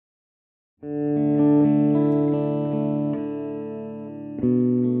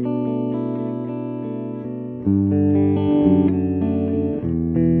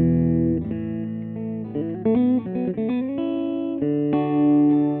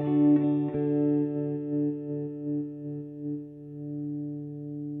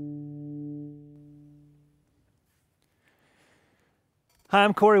Hi,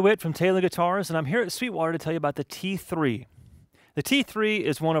 I'm Corey Witt from Taylor Guitars, and I'm here at Sweetwater to tell you about the T3. The T3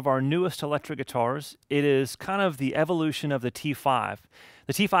 is one of our newest electric guitars. It is kind of the evolution of the T5.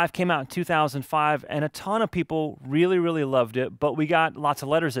 The T5 came out in 2005, and a ton of people really loved it, but we got lots of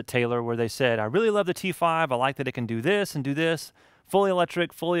letters at Taylor where they said, I really love the T5, I like that it can do this and do this, fully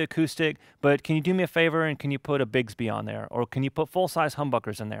electric, fully acoustic, but can you do me a favor and can you put a Bigsby on there, or can you put full-size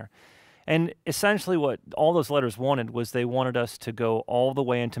humbuckers in there? And essentially what all those letters wanted was they wanted us to go all the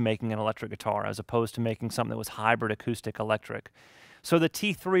way into making an electric guitar as opposed to making something that was hybrid acoustic electric. So the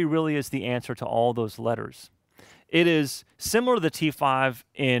T3 really is the answer to all those letters. It is similar to the T5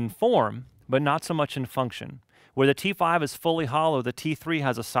 in form, but not so much in function. Where the T5 is fully hollow, the T3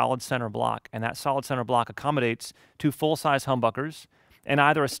 has a solid center block, and that solid center block accommodates two full-size humbuckers and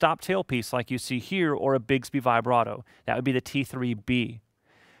either a stop tailpiece like you see here or a Bigsby vibrato. That would be the T3B.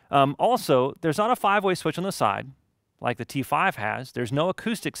 Also, there's not a 5-way switch on the side like the T5 has. There's no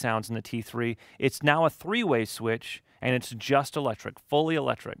acoustic sounds in the T3. It's now a 3-way switch, and it's just electric, fully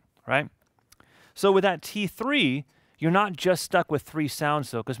electric, right? So with that T3, you're not just stuck with 3 sounds,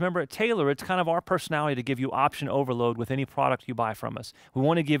 though, because remember, at Taylor, it's kind of our personality to give you option overload with any product you buy from us. We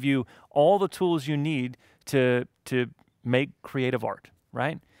want to give you all the tools you need to make creative art,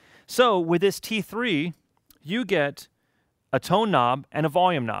 right? So with this T3, you get a tone knob and a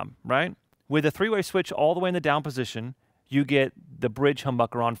volume knob, right? With a 3-way switch all the way in the down position, you get the bridge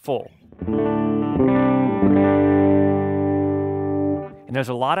humbucker on full. And there's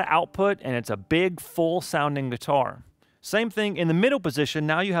a lot of output, and it's a big, full-sounding guitar. Same thing in the middle position,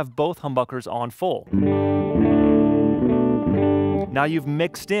 now you have both humbuckers on full. Now you've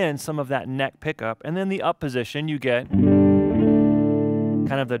mixed in some of that neck pickup, and then the up position, you get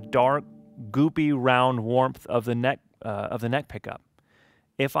kind of the dark, goopy, round warmth of the neck pickup.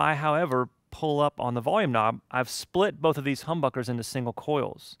 If I, however, pull up on the volume knob, I've split both of these humbuckers into single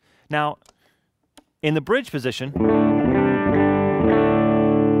coils. Now, in the bridge position,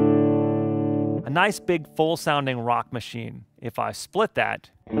 a nice big full sounding rock machine. If I split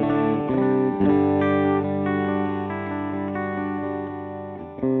that,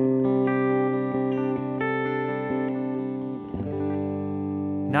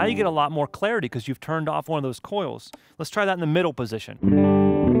 now you get a lot more clarity because you've turned off one of those coils. Let's try that in the middle position.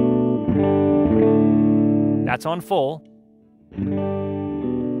 That's on full.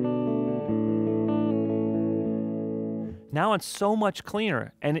 Now it's so much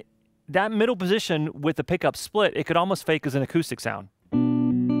cleaner. And that middle position with the pickup split, it could almost fake as an acoustic sound.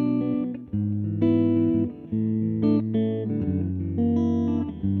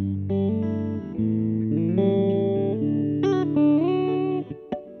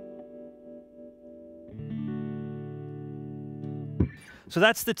 So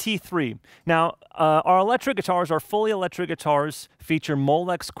that's the T3. Now, our electric guitars, our fully electric guitars, feature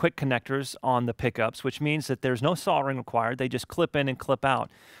Molex quick connectors on the pickups, which means that there's no soldering required. They just clip in and clip out.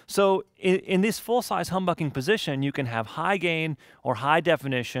 So in this full-size humbucking position, you can have high gain or high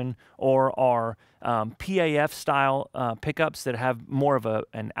definition or our PAF-style pickups that have more of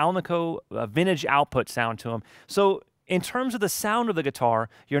an Alnico, vintage output sound to them. So in terms of the sound of the guitar,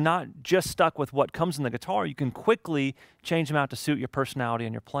 you're not just stuck with what comes in the guitar. You can quickly change them out to suit your personality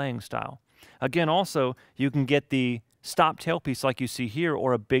and your playing style. Again, also, you can get the stop tailpiece like you see here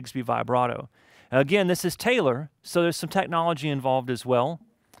or a Bigsby vibrato. Again, this is Taylor, so there's some technology involved as well.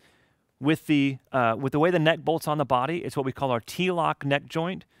 With the way the neck bolts on the body, it's what we call our T-lock neck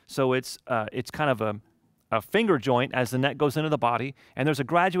joint. So it's kind of a finger joint as the neck goes into the body, and there's a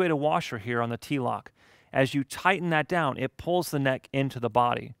graduated washer here on the T-lock. As you tighten that down, it pulls the neck into the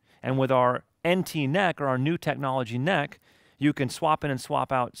body. And with our NT neck, or our new technology neck, you can swap in and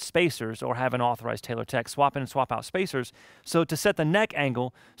swap out spacers, or have an authorized Taylor tech swap in and swap out spacers, so to set the neck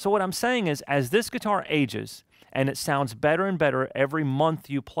angle. So what I'm saying is, as this guitar ages, and it sounds better and better every month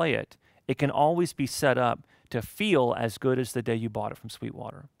you play it, it can always be set up to feel as good as the day you bought it from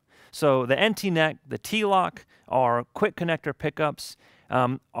Sweetwater. So the NT neck, the T-lock, our quick connector pickups,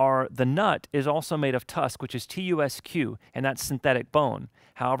 the nut is also made of tusk, which is TUSQ, and that's synthetic bone.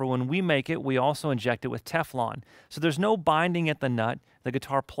 However, when we make it, we also inject it with Teflon. So there's no binding at the nut. The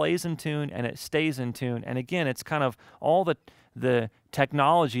guitar plays in tune, and it stays in tune. And again, it's kind of all the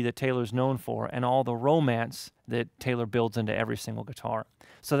technology that Taylor's known for and all the romance that Taylor builds into every single guitar.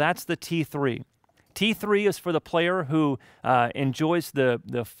 So that's the T3. T3 is for the player who enjoys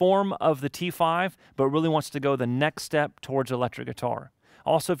the form of the T5, but really wants to go the next step towards electric guitar.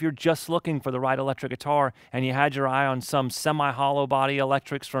 Also, if you're just looking for the right electric guitar and you had your eye on some semi-hollow body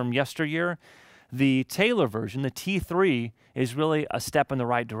electrics from yesteryear, The Taylor version, the T3, is really a step in the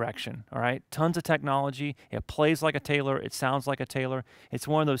right direction, all right? Tons of technology. It plays like a Taylor. It sounds like a Taylor. It's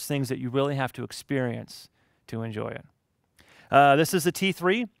one of those things that you really have to experience to enjoy it. This is the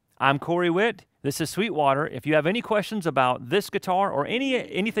T3. I'm Corey Witt. This is Sweetwater. If you have any questions about this guitar or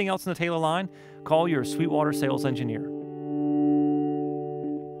anything else in the Taylor line, call your Sweetwater sales engineer.